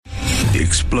The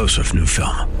explosive new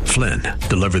film, Flynn,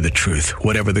 deliver the truth,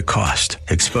 whatever the cost,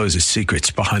 exposes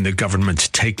secrets behind the government's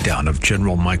takedown of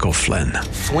General Michael Flynn.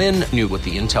 Flynn knew what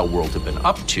the intel world had been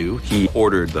up to. He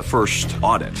ordered the first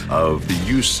audit of the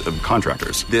use of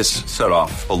contractors. This set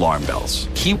off alarm bells.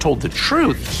 He told the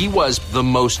truth. He was the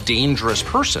most dangerous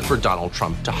person for Donald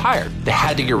Trump to hire. They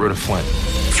had to get rid of Flynn.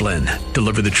 Flynn,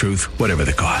 deliver the truth, whatever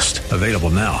the cost. Available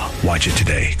now. Watch it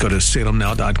today. Go to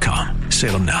salemnow.com.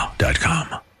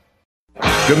 salemnow.com.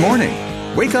 Good morning.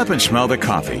 Wake up and smell the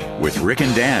coffee with Rick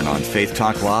and Dan on Faith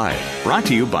Talk Live. Brought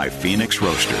to you by Phoenix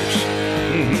Roasters.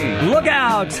 Look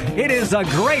out! It is a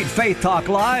great Faith Talk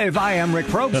Live. I am Rick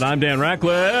Probst. And I'm Dan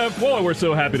Ratcliffe. Boy, we're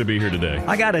so happy to be here today.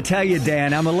 I got to tell you,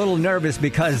 Dan, I'm a little nervous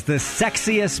because the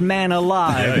sexiest man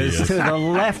alive is to the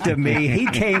left of me. He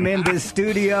came in this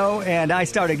studio, and I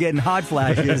started getting hot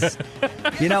flashes.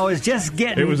 You know, it was just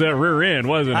getting... It was that rear end,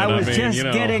 wasn't it? I was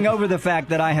getting over the fact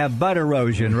that I have butt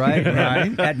erosion, right?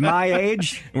 Right. At my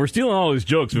age. And we're stealing all his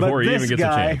jokes before he even gets a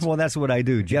chance. Well, that's what I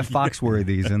do. Jeff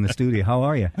Foxworthy's in the studio. How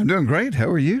are you? I'm doing great. How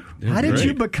are you? How did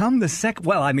you become the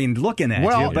Well, I mean, looking at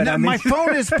you. But my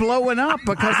phone is blowing up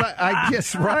because I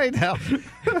guess, right.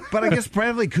 But I guess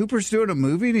Bradley Cooper's doing a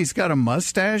movie and he's got a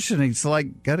mustache and he's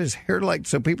like got his hair like,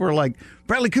 so people are like,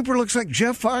 Bradley Cooper looks like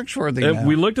Jeff Foxworthy now.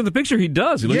 We looked at the picture. He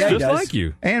does. He looks just like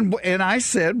you. And I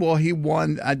said, well, he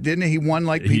won. Didn't he? Won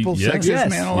like People's Sexiest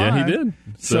Man Alive. Yeah, he did.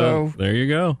 So there you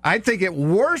go. I think at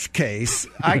worst case,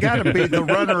 I got to be the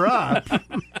runner-up.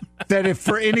 That if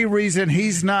for any reason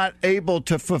he's not able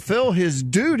to fulfill his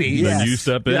duty, then you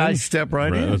step in. Yeah, I step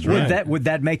right in. That's right. Would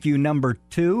that make you number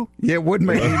two? Yeah, it would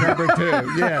make me number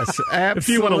two. Yes, absolutely. If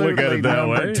you want to look at it that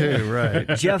number way, two,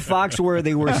 right? Jeff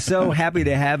Foxworthy, we're so happy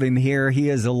to have him here. He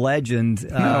is a legend.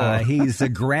 He's a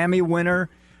Grammy winner.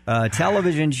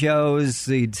 Television shows,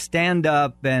 he'd stand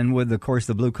up, and with, of course,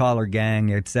 the Blue Collar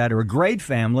Gang, etc. Great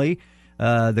family.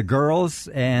 The girls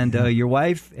and your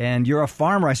wife, and you're a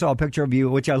farmer. I saw a picture of you,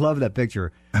 which I love that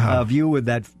picture of you with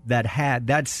that hat.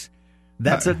 That's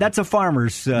a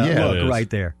farmer's look right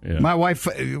there. Yeah. My wife,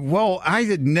 I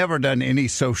had never done any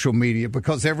social media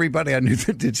because everybody I knew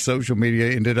that did social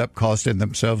media ended up costing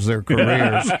themselves their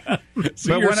careers.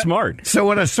 So you're smart. So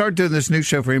when I started doing this new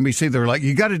show for NBC, they were like,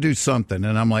 you got to do something.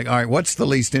 And I'm like, all right, what's the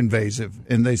least invasive?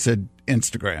 And they said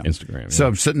Instagram. Instagram. Yeah. So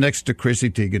I'm sitting next to Chrissy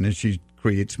Teigen, and she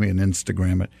creates me an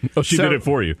Instagram. Oh, she did it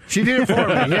for you. She did it for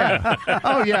me, yeah.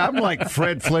 Oh, yeah, I'm like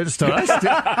Fred Flintstone.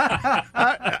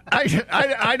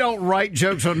 I don't write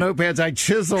jokes on notepads. I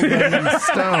chisel them in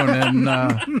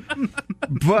stone.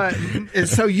 But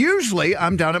so usually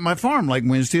I'm down at my farm like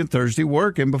Wednesday and Thursday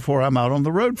working before I'm out on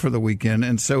the road for the weekend.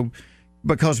 And so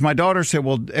because my daughter said,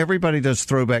 well, everybody does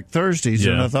Throwback Thursdays.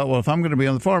 Yeah. And I thought, well, if I'm going to be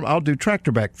on the farm, I'll do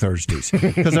Tractor Back Thursdays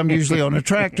because I'm usually on a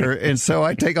tractor. And so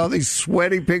I take all these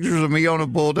sweaty pictures of me on a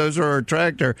bulldozer or a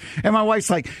tractor. And my wife's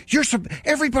like,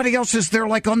 everybody else is there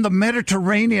like on the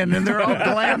Mediterranean and they're all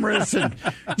glamorous. And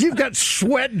you've got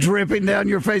sweat dripping down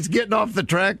your face getting off the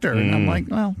tractor. And I'm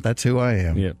like, well, that's who I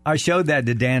am. Yeah. I showed that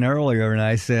to Dan earlier, and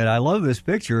I said, I love this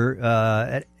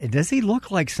picture. Does he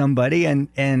look like somebody?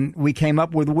 And we came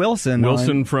up with Wilson.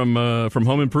 Wilson from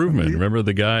Home Improvement. Remember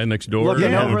the guy next door?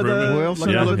 Looking over Wilson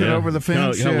looking over the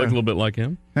fence. You look a little bit like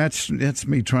him. That's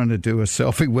me trying to do a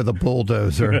selfie with a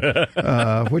bulldozer,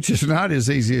 which is not as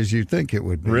easy as you think it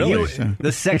would be. Really? The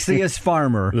sexiest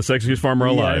farmer. The sexiest farmer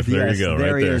alive. Yes, there yes, you go,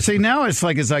 there right there. See, now it's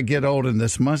like as I get old in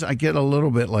this month, I get a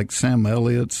little bit like Sam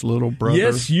Elliott's little brother.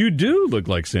 Yes, you do look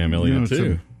like Sam Elliott,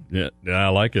 too. Yeah, I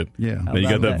like it. Yeah. Now, you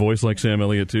got that voice like Sam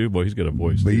Elliott, too? Boy, he's got a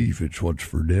voice. Beef, it's what's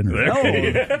for dinner.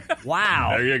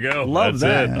 Wow. There you go. Love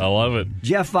That's that. it. I love it.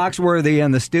 Jeff Foxworthy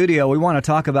in the studio. We want to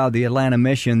talk about the Atlanta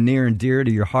mission, near and dear to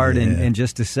your heart, in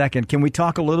just a second. Can we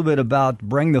talk a little bit about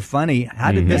Bring the Funny?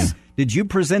 How did this... Did you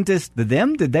present this to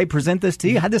them? Did they present this to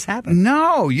you? How did this happen?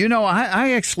 No, I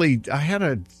had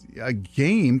a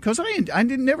game because I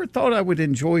never thought I would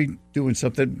enjoy doing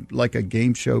something like a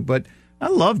game show, but I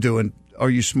love doing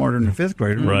Are You Smarter Than a Fifth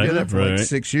Grader? Right, We did that for like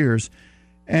 6 years.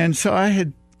 And so I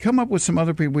had come up with some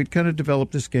other people. We'd kind of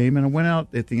developed this game, and I went out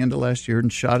at the end of last year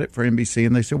and shot it for NBC,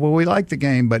 and they said, well, we like the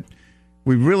game, but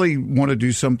we really want to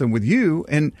do something with you.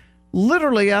 And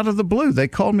literally out of the blue, they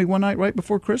called me one night right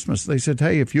before Christmas. They said,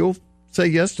 hey, if you'll say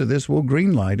yes to this, we'll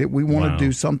greenlight it. We want to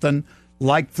do something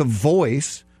like The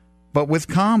Voice, but with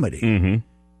comedy. Mm-hmm.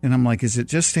 And I'm like, is it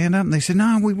just stand up? And they said,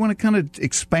 no, we want to kind of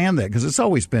expand that because it's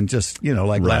always been just,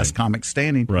 like Last Comic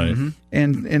Standing. Right. Mm-hmm.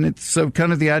 And it's so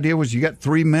kind of the idea was you got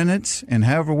 3 minutes and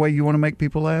however way you want to make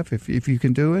people laugh, if you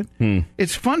can do it.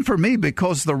 It's fun for me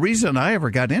because the reason I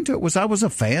ever got into it was I was a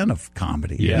fan of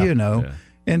comedy, Yeah.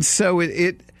 And so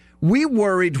we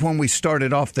worried when we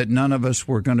started off that none of us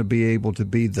were going to be able to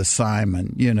be the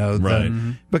Simon, Right.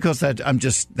 Because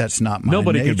that's not my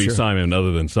Nobody nature. can be Simon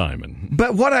other than Simon.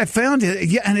 But what I found,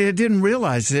 and I didn't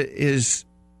realize it, is,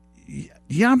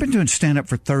 I've been doing stand-up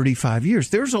for 35 years.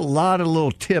 There's a lot of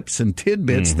little tips and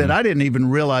tidbits that I didn't even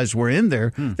realize were in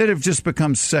there that have just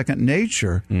become second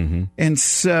nature. And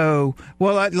so,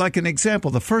 like an example,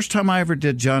 the first time I ever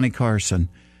did Johnny Carson,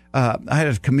 I had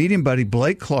a comedian buddy,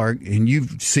 Blake Clark, and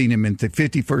you've seen him in the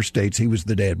 51st Dates. He was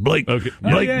the dad. Blake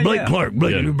Clark.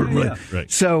 Yeah. Right.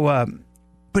 So,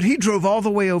 but he drove all the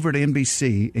way over to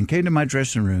NBC and came to my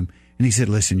dressing room, and he said,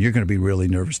 listen, you're going to be really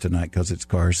nervous tonight because it's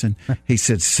Carson. He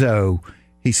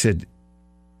said,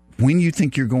 when you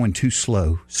think you're going too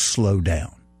slow, slow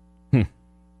down.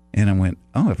 And I went,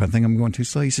 if I think I'm going too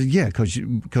slow? He said, yeah,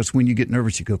 because when you get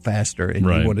nervous, you go faster, and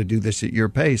you want to do this at your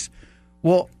pace.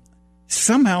 Well,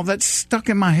 somehow that's stuck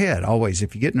in my head always.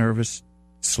 If you get nervous,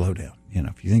 slow down.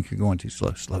 If you think you're going too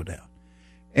slow, slow down.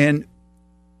 And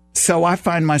so I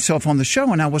find myself on the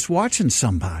show, and I was watching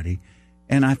somebody,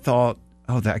 and I thought,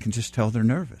 I can just tell they're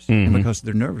nervous. And because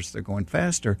they're nervous, they're going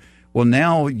faster. Well,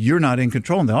 now you're not in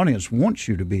control, and the audience wants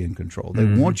you to be in control. They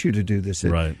want you to do this.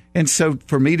 Right. And so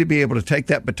for me to be able to take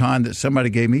that baton that somebody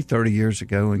gave me 30 years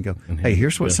ago and go, hey,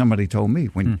 here's what somebody told me.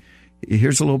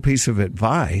 Here's a little piece of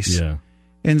advice. Yeah.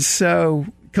 And so,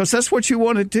 because that's what you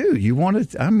want to do. You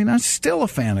want to, I'm still a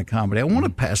fan of comedy. I want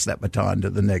to pass that baton to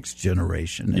the next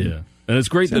generation. And it's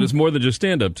great that it's more than just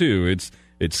stand-up, too. It's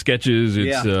sketches.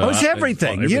 It's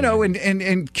everything.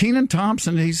 And Kenan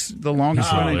Thompson, he's the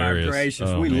longest running.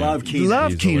 We love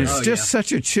Kenan. He's just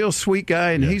such a chill, sweet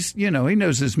guy, and he's he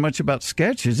knows as much about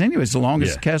sketches. Anyway, he's the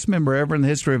longest cast member ever in the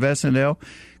history of SNL.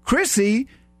 Chrissy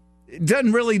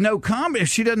doesn't really know comedy.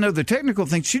 She doesn't know the technical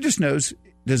things. She just knows,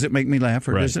 does it make me laugh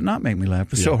or does it not make me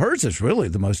laugh? So hers is really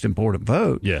the most important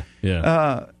vote. Yeah.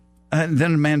 And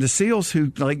then Amanda Seales,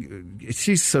 who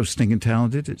she's so stinking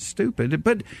talented, it's stupid.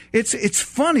 But it's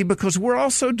funny because we're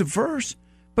all so diverse.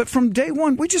 But from day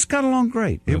one, we just got along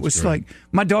great. It was great.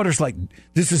 My daughter's like,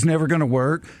 this is never going to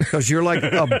work because you're like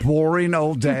a boring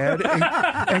old dad.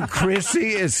 And Chrissy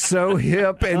is so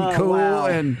hip and cool. Wow.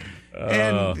 And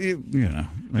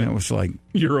it was like,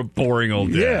 you're a boring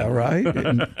old dad. Yeah, right.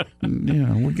 And,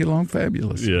 we get along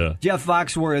fabulous. Yeah. Jeff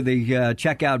Foxworthy,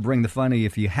 check out Bring the Funny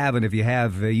if you haven't. If you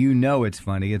have, it's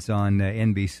funny. It's on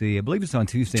NBC. I believe it's on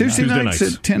Tuesday nights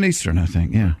at 10 Eastern, I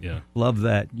think. Yeah. Love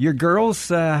that. Your girls,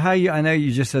 I know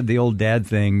you just said the old dad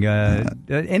thing.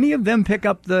 Any of them pick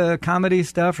up the comedy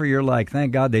stuff, or you're like,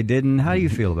 thank God they didn't? How do you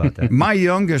feel about that? My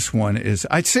youngest one is,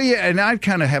 I see, and I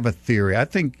kind of have a theory. I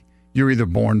think you're either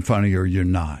born funny or you're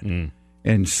not.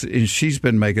 And she's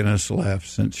been making us laugh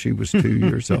since she was 2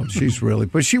 years old.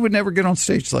 But she would never get on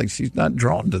stage. She's not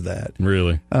drawn to that.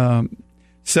 Really? And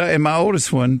my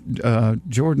oldest one,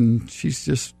 Jordan,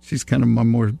 she's kind of my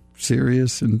more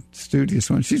serious and studious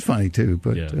one. She's funny too,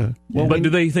 but but do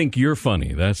they think you're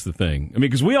funny? That's the thing.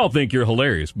 Because we all think you're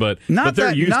hilarious, but they're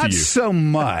used to you. Not so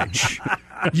much.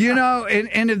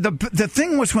 And the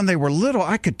thing was, when they were little,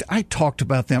 I talked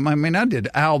about them. I did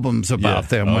albums about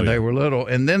them when they were little,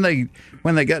 and then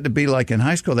when they got to be in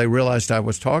high school, they realized I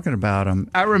was talking about them.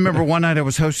 I remember one night I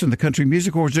was hosting the Country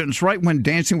Music Awards, and it's right when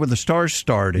Dancing with the Stars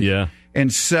started. Yeah.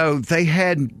 And so they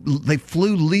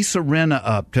flew Lisa Rinna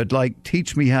up to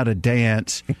teach me how to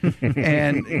dance.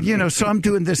 And, so I'm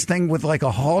doing this thing with a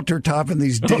halter top and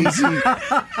these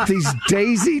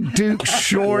Daisy Duke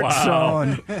shorts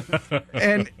on.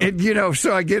 And,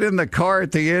 so I get in the car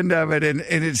at the end of it, and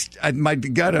I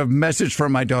got a message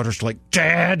from my daughter. She's like,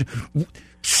 Dad,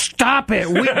 stop it.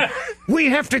 We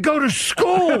have to go to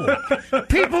school.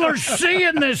 People are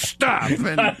seeing this stuff.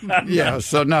 And,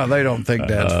 so no, they don't think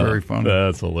that's very funny.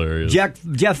 That's hilarious.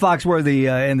 Jeff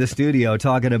Foxworthy in the studio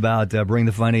talking about Bring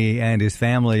the Funny and his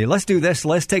family. Let's do this.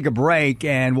 Let's take a break,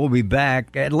 and we'll be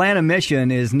back. Atlanta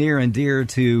Mission is near and dear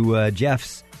to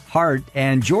Jeff's heart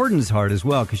and Jordan's heart as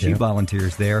well, because she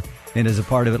volunteers there and is a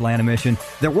part of Atlanta Mission.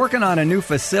 They're working on a new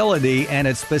facility, and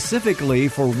it's specifically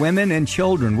for women and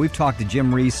children. We've talked to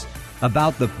Jim Reese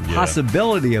about the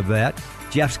possibility of that.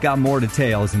 Jeff's got more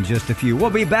details in just a few. We'll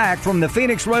be back from the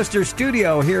Phoenix Roaster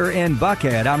studio here in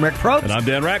Buckhead. I'm Rick Probst. And I'm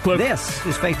Dan Ratcliffe. This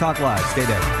is Faith Talk Live. Stay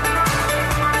there.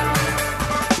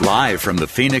 Live from the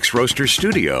Phoenix Roaster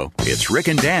studio, it's Rick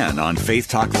and Dan on Faith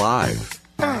Talk Live.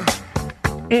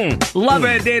 Love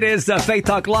it. It is Faith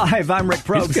Talk Live. I'm Rick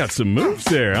Probst. He's got some moves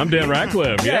there. I'm Dan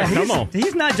Ratcliffe. Yeah, come on.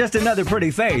 He's not just another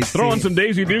pretty face. Throwing some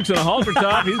Daisy Dukes on a halter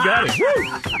top. He's got it.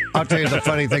 Woo! I'll tell you the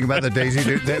funny thing about the Daisy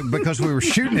Duke, because we were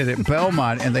shooting it at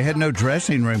Belmont and they had no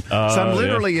dressing room. So I'm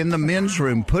literally in the men's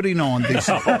room putting on these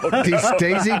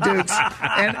Daisy Dukes.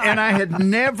 And I had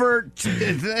never,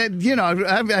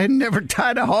 I had never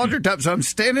tied a halter top. So I'm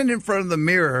standing in front of the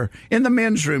mirror in the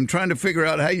men's room trying to figure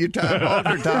out how you tie a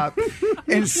halter top.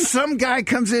 And some guy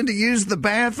comes in to use the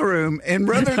bathroom. And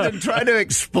rather than try to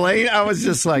explain, I was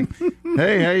just like,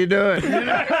 hey, how you doing?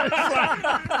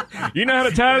 You know how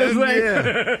to tie this thing?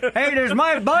 Yeah. Hey, there's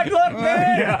my butt. Look,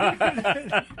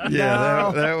 man.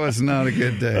 Yeah, that was not a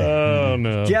good day. Oh,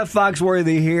 no. Jeff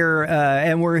Foxworthy here,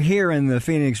 and we're here in the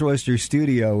Phoenix Roaster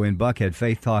studio in Buckhead,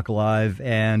 Faith Talk Live,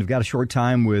 and we've got a short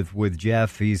time with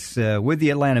Jeff. He's with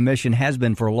the Atlanta Mission, has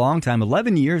been for a long time,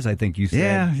 11 years, I think you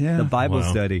said. Yeah. The Bible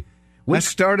study. I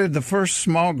started the first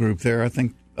small group there, I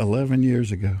think, 11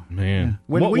 years ago. Man.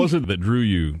 Yeah. What was it that drew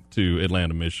you to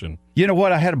Atlanta Mission? You know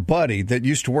what? I had a buddy that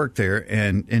used to work there,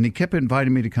 and he kept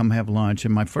inviting me to come have lunch.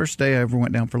 And my first day I ever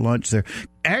went down for lunch there.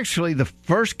 Actually, the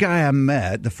first guy I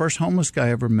met, the first homeless guy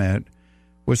I ever met,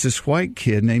 was this white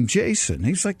kid named Jason.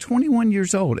 He's like 21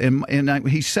 years old. And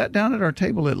he sat down at our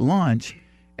table at lunch,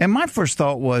 and my first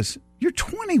thought was, you're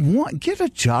 21, get a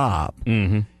job.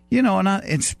 Mm-hmm. You know,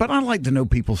 but I like to know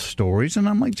people's stories. And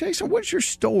I'm like, Jason, what's your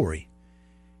story?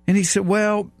 And he said,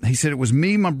 it was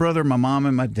me, my brother, my mom,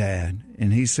 and my dad.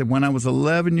 And he said, when I was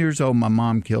 11 years old, my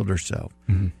mom killed herself.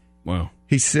 Mm-hmm. Wow.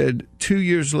 He said, 2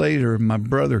 years later, my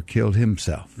brother killed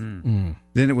himself. Mm.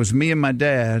 Then it was me and my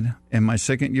dad. And my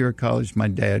second year of college, my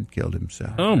dad killed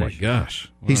himself. Oh, my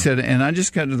gosh. Wow. He said, and I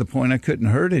just got to the point I couldn't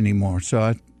hurt anymore.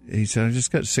 So he said, I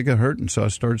just got sick of hurting. So I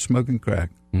started smoking crack.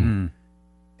 Mm.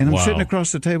 And I'm sitting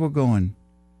across the table going,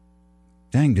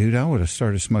 dang, dude, I would have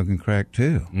started smoking crack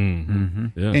too. Mm-hmm.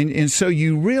 Yeah. And so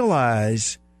you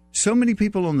realize so many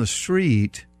people on the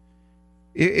street,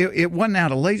 it wasn't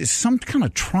out of laziness. Some kind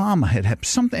of trauma had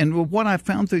happened. And what I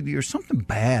found through the years, something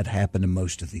bad happened to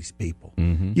most of these people.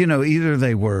 Mm-hmm. You know, either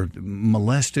they were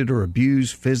molested or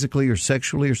abused physically or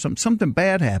sexually or something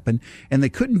bad happened, and they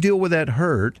couldn't deal with that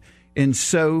hurt. And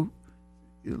so,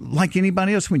 like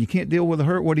anybody else, when you can't deal with the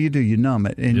hurt, what do? You numb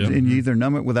it. And you either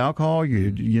numb it with alcohol,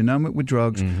 you numb it with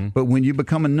drugs. Mm-hmm. But when you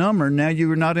become a number, now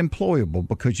you are not employable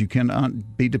because you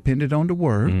cannot be dependent on to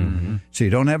work. Mm-hmm. So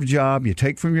you don't have a job. You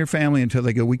take from your family until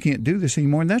they go, we can't do this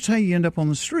anymore. And that's how you end up on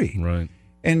the street. Right.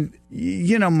 And,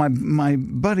 you know, my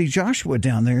buddy Joshua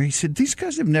down there, he said, these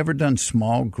guys have never done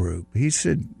small group. He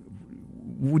said,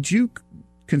 would you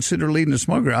consider leading a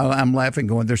small group? I'm laughing,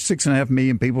 going, there's 6.5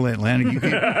 million people in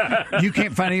Atlanta. You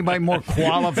can't find anybody more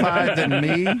qualified than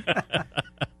me.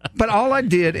 But all I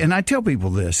did, and I tell people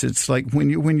this, it's like when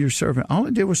you're serving, all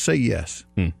I did was say yes.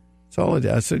 That's all I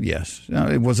did. I said yes.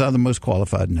 Now, was I the most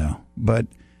qualified? No, but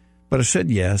I said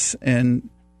yes, and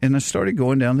I started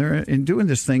going down there and doing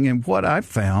this thing. And what I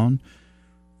found,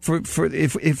 for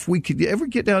if we could ever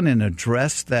get down and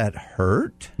address that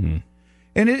hurt, and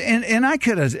I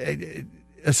could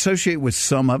associate with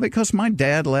some of it because my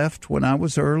dad left when I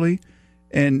was early,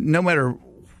 and no matter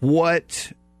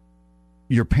what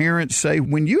your parents say,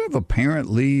 when you have a parent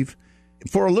leave,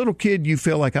 for a little kid, you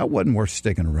feel like I wasn't worth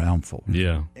sticking around for.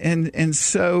 Yeah. And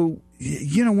so,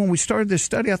 you know, when we started this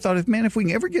study, I thought, if we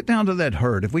can ever get down to that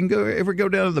hurt, if we can ever go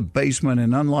down to the basement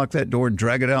and unlock that door and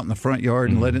drag it out in the front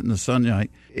yard and let it in the sunlight,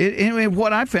 and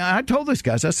what I found, I told these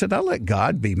guys, I said, I let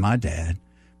God be my dad.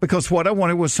 Because what I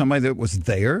wanted was somebody that was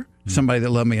there, somebody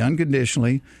that loved me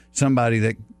unconditionally, somebody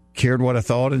that cared what I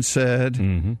thought and said.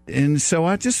 Mm-hmm. And so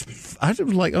I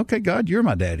was like, okay, God, you're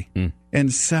my daddy.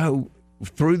 And so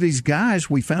through these guys,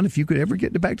 we found if you could ever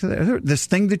get back to that, this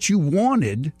thing that you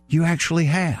wanted, you actually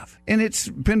have. And it's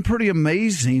been pretty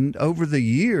amazing over the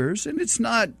years, and it's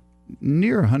not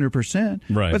near 100%.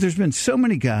 Right. But there's been so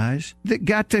many guys that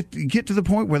got to get to the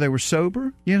point where they were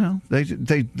sober. You know,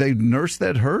 they nursed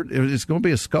that hurt. It's going to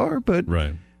be a scar, but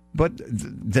right. But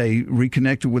they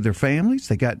reconnected with their families.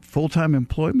 They got full-time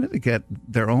employment. They got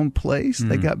their own place.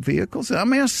 They got vehicles. I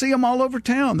mean, I see them all over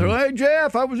town. They're like, hey,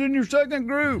 Jeff, I was in your second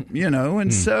group, you know.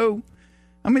 And so,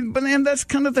 I mean, but then that's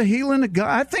kind of the healing of God.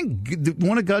 I think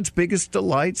one of God's biggest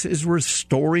delights is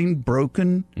restoring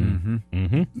broken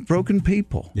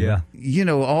people. Yeah. You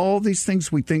know, all these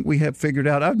things we think we have figured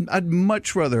out. I'd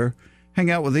much rather hang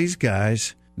out with these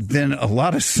guys than a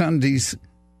lot of Sundays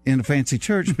in a fancy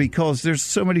church, because there's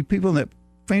so many people in that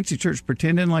fancy church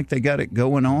pretending like they got it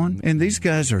going on. And these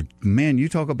guys are, man, you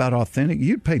talk about authentic.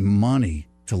 You'd pay money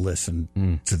to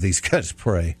listen to these guys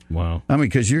pray. Wow. I mean,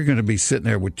 because you're going to be sitting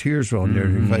there with tears rolling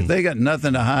down your face. They got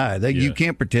nothing to hide. You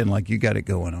can't pretend like you got it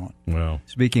going on. Wow.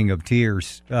 Speaking of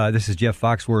tears, this is Jeff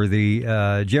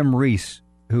Foxworthy. Jim Reese,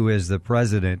 who is the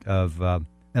president of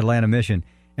Atlanta Mission,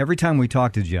 every time we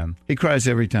talk to Jim, he cries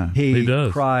every time. He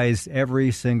does. Cries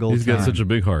every single time. He's got such a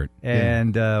big heart.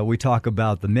 And we talk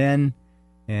about the men,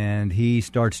 and he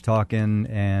starts talking.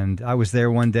 And I was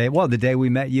there one day, the day we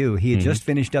met you. He had just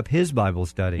finished up his Bible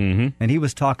study, and he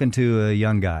was talking to a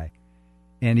young guy.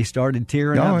 And he started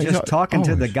tearing up, just talking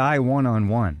to the guy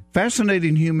one-on-one.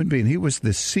 Fascinating human being. He was the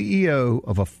CEO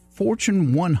of a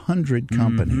Fortune 100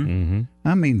 company.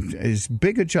 I mean, as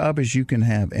big a job as you can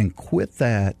have, and quit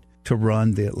that to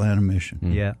run the Atlanta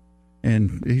Mission. Yeah.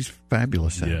 And he's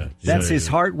fabulous at it. That's his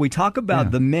heart. We talk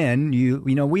about the men. You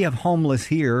know, we have homeless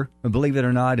here, believe it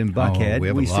or not, in Buckhead.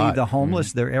 We see the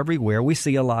homeless. They're everywhere. We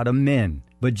see a lot of men.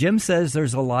 But Jim says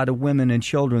there's a lot of women and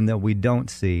children that we don't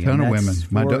see. Ton of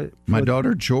women. My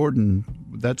daughter, Jordan,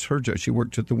 that's her job. She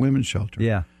worked at the women's shelter.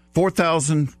 Yeah.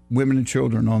 4,000 women and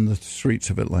children on the streets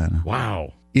of Atlanta.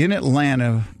 Wow. In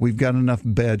Atlanta, we've got enough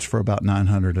beds for about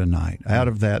 900 a night. Out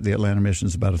of that, the Atlanta Mission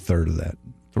is about a third of that,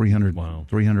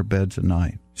 300 beds a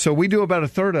night. So we do about a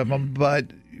third of them, but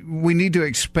we need to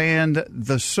expand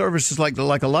the services. Like a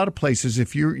lot of places,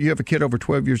 if you have a kid over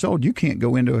 12 years old, you can't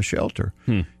go into a shelter.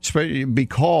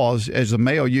 Because as a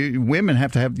male, women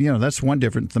have to have, that's one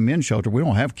difference. The men's shelter, we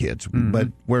don't have kids. But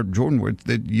where Jordan,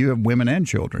 you have women and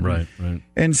children. Right.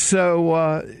 And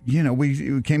so,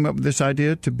 we came up with this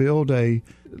idea to build a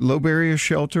low-barrier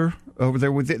shelter over there.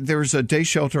 There's a day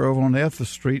shelter over on Ethel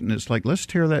Street, and it's like, let's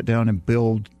tear that down and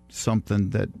build something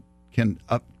that can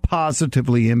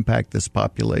positively impact this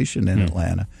population in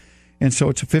Atlanta. And so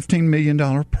it's a $15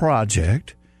 million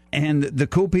project. And the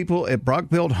cool people at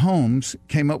Brockbuild Homes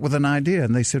came up with an idea,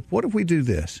 and they said, what if we do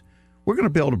this? We're going to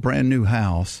build a brand new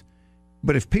house,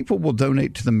 but if people will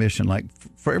donate to the mission, like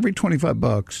for every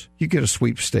 $25, you get a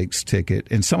sweepstakes ticket,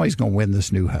 and somebody's going to win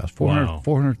this new house,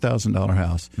 $400,000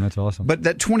 house. That's awesome. But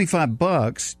that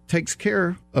 $25 takes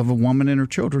care of a woman and her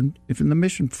children if in the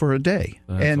mission for a day.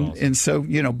 And so,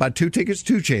 buy 2 tickets,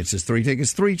 2 chances, 3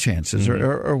 tickets, 3 chances,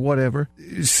 or whatever.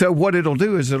 So what it'll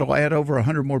do is it'll add over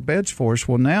 100 more beds for us.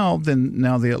 Well, now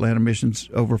the Atlanta Mission's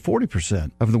over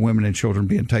 40% of the women and children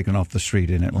being taken off the street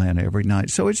in Atlanta every night.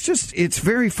 So it's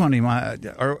very funny.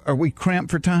 Are we cramped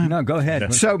for time? No, go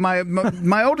ahead. So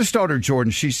my oldest daughter,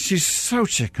 Jordan, she's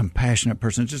such a compassionate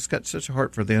person, just got such a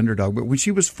heart for the underdog. But when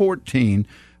she was 14,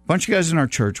 a bunch of guys in our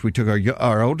church, we took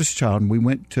our oldest child and we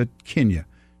went to Kenya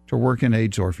to work in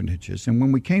AIDS orphanages. And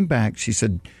when we came back, she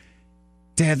said,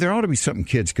 Dad, there ought to be something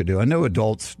kids could do. I know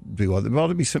adults do. There ought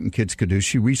to be something kids could do.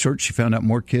 She researched. She found out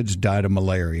more kids died of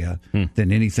malaria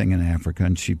than anything in Africa.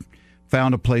 And she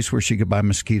found a place where she could buy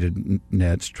mosquito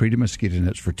nets, treated mosquito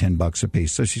nets for $10 a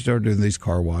piece. So she started doing these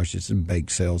car washes and bake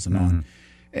sales and on.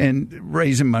 And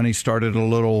raising money, started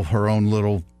her own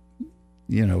little,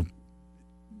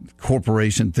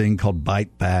 corporation thing called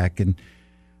Bite Back. And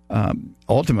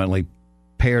ultimately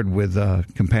paired with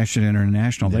Compassion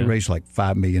International, they raised like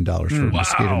 $5 million for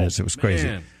mosquito nets. It was crazy.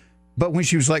 Man. But when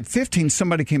she was like 15,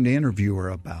 somebody came to interview her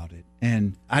about it.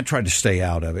 And I tried to stay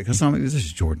out of it because this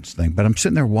is Jordan's thing. But I'm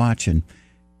sitting there watching,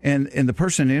 and the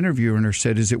person interviewing her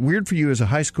said, is it weird for you as a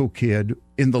high school kid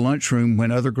in the lunchroom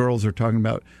when other girls are talking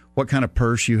about what kind of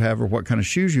purse you have or what kind of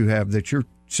shoes you have that you're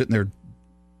sitting there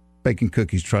baking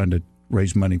cookies trying to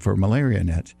raise money for malaria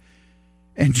nets?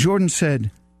 And Jordan said,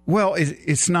 well,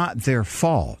 it's not their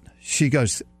fault. She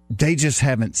goes, they just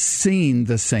haven't seen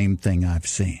the same thing I've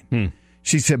seen.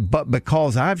 She said, but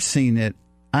because I've seen it,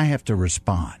 I have to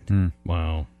respond.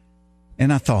 Wow.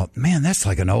 And I thought, man, that's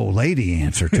like an old lady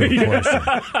answer to a question.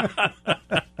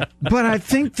 But I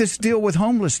think this deal with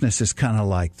homelessness is kind of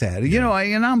like that.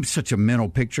 And I'm such a mental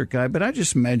picture guy, but I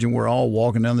just imagine we're all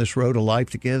walking down this road of life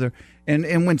together.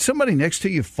 And when somebody next to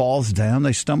you falls down,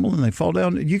 they stumble and they fall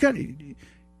down,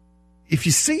 if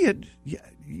you see it,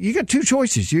 you got 2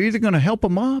 choices. You're either going to help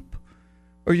them up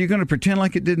or you're going to pretend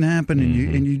like it didn't happen and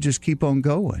you just keep on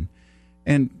going.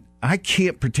 And I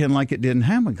can't pretend like it didn't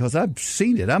happen because I've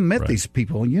seen it. I've met these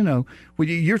people. When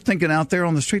you're thinking out there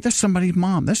on the street, that's somebody's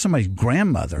mom. That's somebody's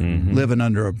grandmother living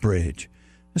under a bridge.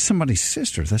 That's somebody's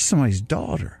sister. That's somebody's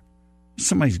daughter. That's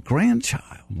somebody's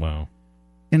grandchild. Wow.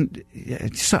 And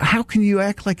so how can you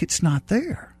act like it's not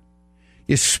there?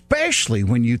 Especially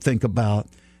when you think about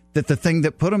that the thing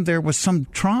that put them there was some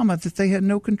trauma that they had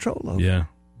no control over. Yeah.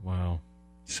 Wow.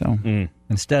 So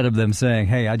instead of them saying,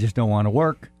 hey, I just don't want to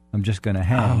work, I'm just going to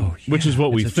hang. Which is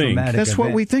what we think. That's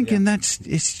what we think, and it's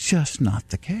just not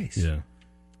the case. Yeah.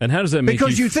 And how does that make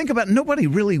Because you think about it, nobody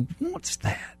really wants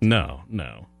that. No.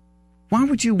 Why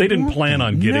would you? They didn't plan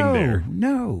on getting there.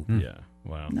 No. Yeah.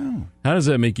 Wow. No. How does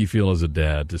that make you feel as a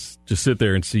dad to just sit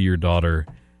there and see your daughter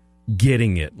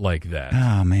getting it like that?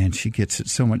 Oh man, she gets it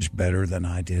so much better than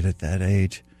I did at that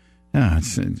age. I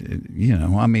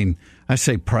mean, I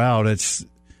say proud. It's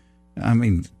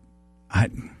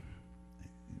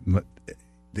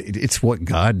what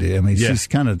God did. I mean, she's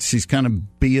kind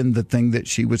of being the thing that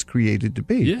she was created to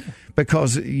be. Yeah.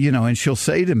 Because, and she'll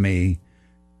say to me,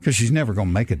 because she's never going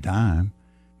to make a dime,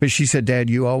 but she said, Dad,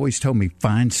 you always told me,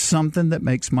 find something that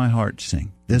makes my heart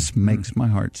sing. This makes my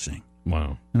heart sing.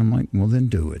 Wow. And I'm like, well, then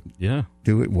do it. Yeah.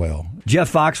 Do it well.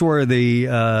 Jeff Foxworthy,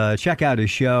 check out his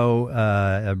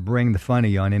show, Bring the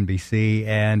Funny on NBC,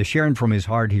 and sharing from his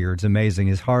heart here. It's amazing.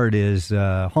 His heart is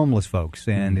homeless folks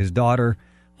and his daughter,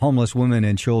 homeless women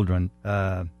and children.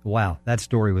 Wow, that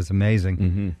story was amazing.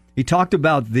 Mm-hmm. He talked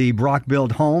about the Brock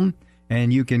Build home,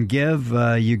 and you can give,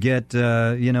 you get,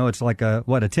 it's like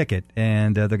a ticket,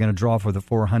 and they're going to draw for the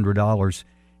 $400.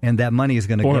 And that money is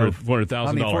going to go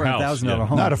 $400,000 house.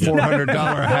 Home. Not a $400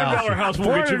 house. $400 house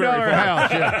won't get you very far.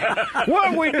 House, yeah.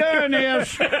 What we done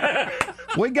is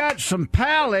we got some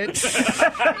pallets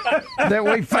that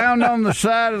we found on the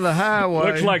side of the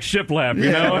highway. Looks like shiplap,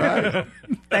 you know. Right?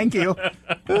 Thank you.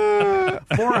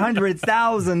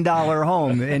 $400,000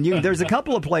 home. And there's a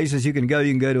couple of places you can go.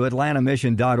 You can go to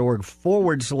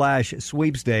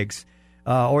atlantamission.org/sweepstakes.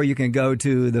 Or you can go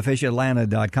to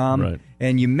thefishatlanta.com, right.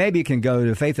 And you maybe can go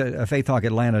to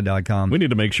faithtalkatlanta.com. We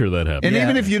need to make sure that happens. And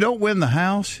even if you don't win the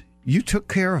house, you took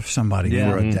care of somebody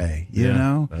for a day. You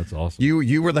know, that's awesome.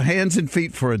 You were the hands and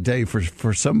feet for a day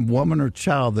for some woman or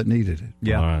child that needed it.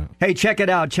 Yeah. Right. Hey, check it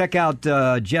out. Check out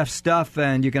Jeff's stuff,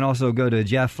 and you can also go to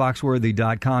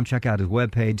jefffoxworthy.com. Check out his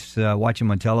webpage. Watch him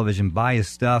on television. Buy his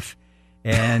stuff.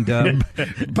 And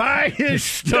buy his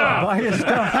stuff. Buy his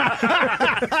stuff.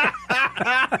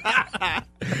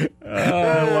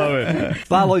 I love it.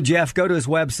 Follow Jeff. Go to his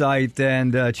website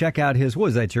and check out his. What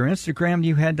was that? Your Instagram?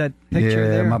 You had that picture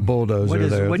there. Yeah, my bulldozer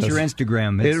there. What's your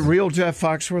Instagram? It's real Jeff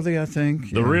Foxworthy, I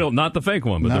think. The real, not the fake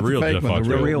one, but the real Jeff Foxworthy.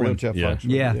 The real one. Jeff Foxworthy.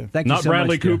 Yeah. Thank you not so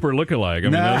Bradley much, Cooper lookalike.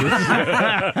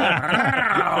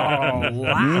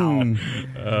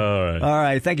 Wow. All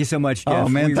right. Thank you so much, Jeff. Oh,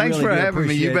 man. Thanks really for having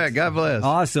me. You it. bet. God bless.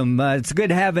 Awesome. It's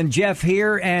good having Jeff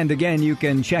here. And again, you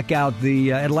can check out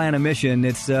the Atlanta Mission.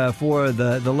 It's for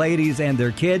the ladies and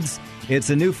their kids. It's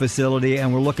a new facility,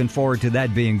 and we're looking forward to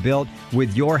that being built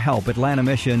with your help.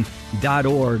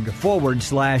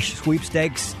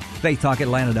 AtlantaMission.org/sweepstakes.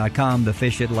 FaithTalkAtlanta.com,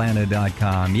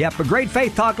 TheFishAtlanta.com. Yep, a great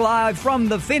Faith Talk Live from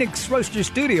the Phoenix Roaster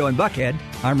Studio in Buckhead.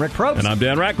 I'm Rick Probst. And I'm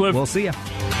Dan Ratcliffe. We'll see you.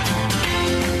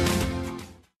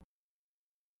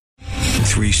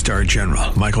 3-star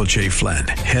General Michael J. Flynn,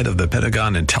 head of the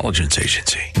Pentagon Intelligence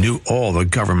Agency, knew all the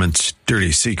government's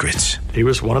dirty secrets. He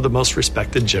was one of the most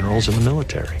respected generals in the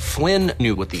military. Flynn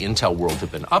knew what the intel world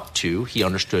had been up to. He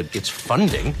understood its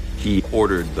funding. He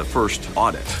ordered the first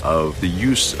audit of the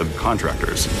use of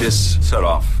contractors. This set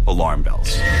off alarm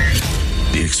bells.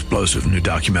 The explosive new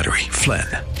documentary, Flynn,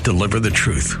 Deliver the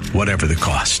Truth, Whatever the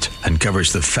Cost,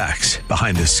 uncovers the facts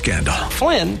behind this scandal.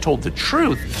 Flynn told the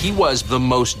truth. He was the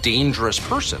most dangerous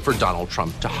person for Donald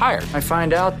Trump to hire. I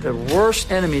find out the worst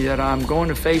enemy that I'm going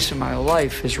to face in my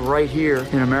life is right here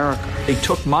in America. They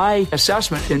took my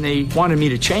assessment and they wanted me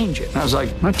to change it. And I was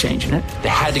like, I'm not changing it. They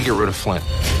had to get rid of Flynn.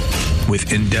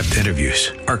 With in-depth interviews,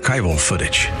 archival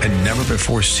footage, and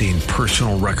never-before-seen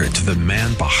personal records of the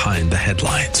man behind the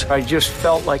headlines. I just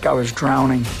felt like I was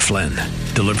drowning. Flynn,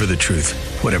 Deliver the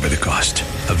Truth, Whatever the Cost.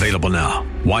 Available now.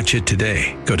 Watch it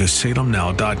today. Go to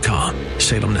salemnow.com.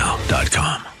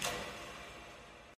 salemnow.com.